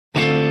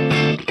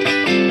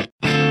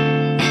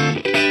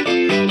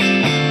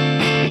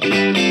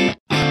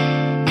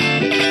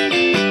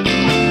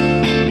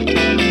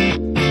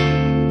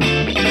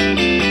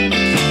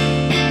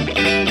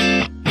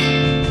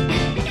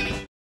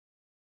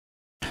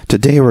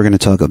Today we're going to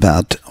talk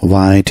about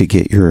why to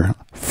get your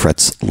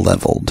frets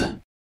leveled.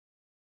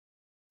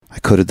 I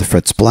coated the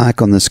frets black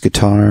on this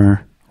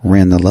guitar,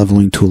 ran the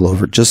leveling tool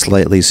over just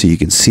lightly so you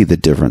can see the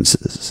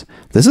differences.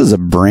 This is a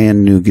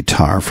brand new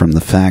guitar from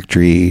the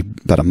factory,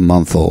 about a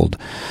month old.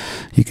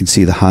 You can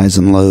see the highs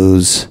and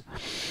lows.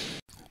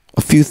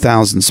 A few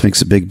thousandths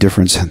makes a big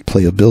difference in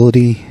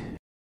playability.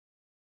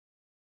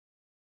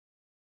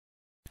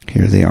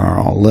 Here they are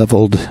all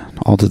leveled,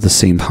 all to the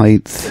same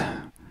height.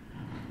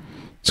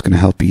 It's going to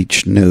help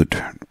each note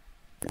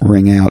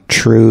ring out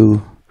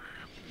true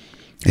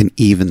and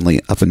evenly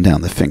up and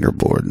down the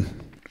fingerboard.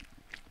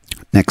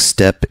 Next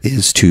step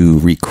is to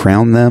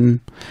recrown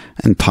them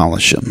and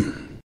polish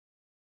them.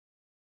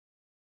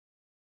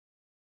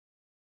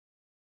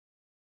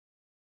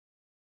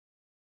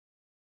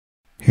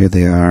 Here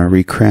they are,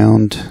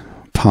 recrowned,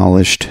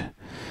 polished,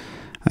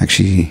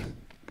 actually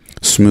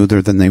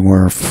smoother than they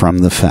were from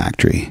the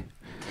factory.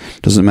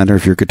 Doesn't matter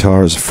if your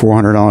guitar is a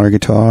 $400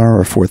 guitar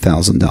or a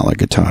 $4,000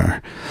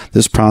 guitar.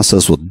 This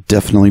process will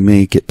definitely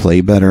make it play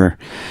better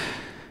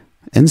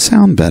and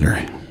sound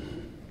better.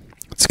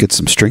 Let's get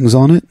some strings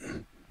on it,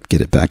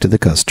 get it back to the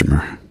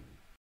customer.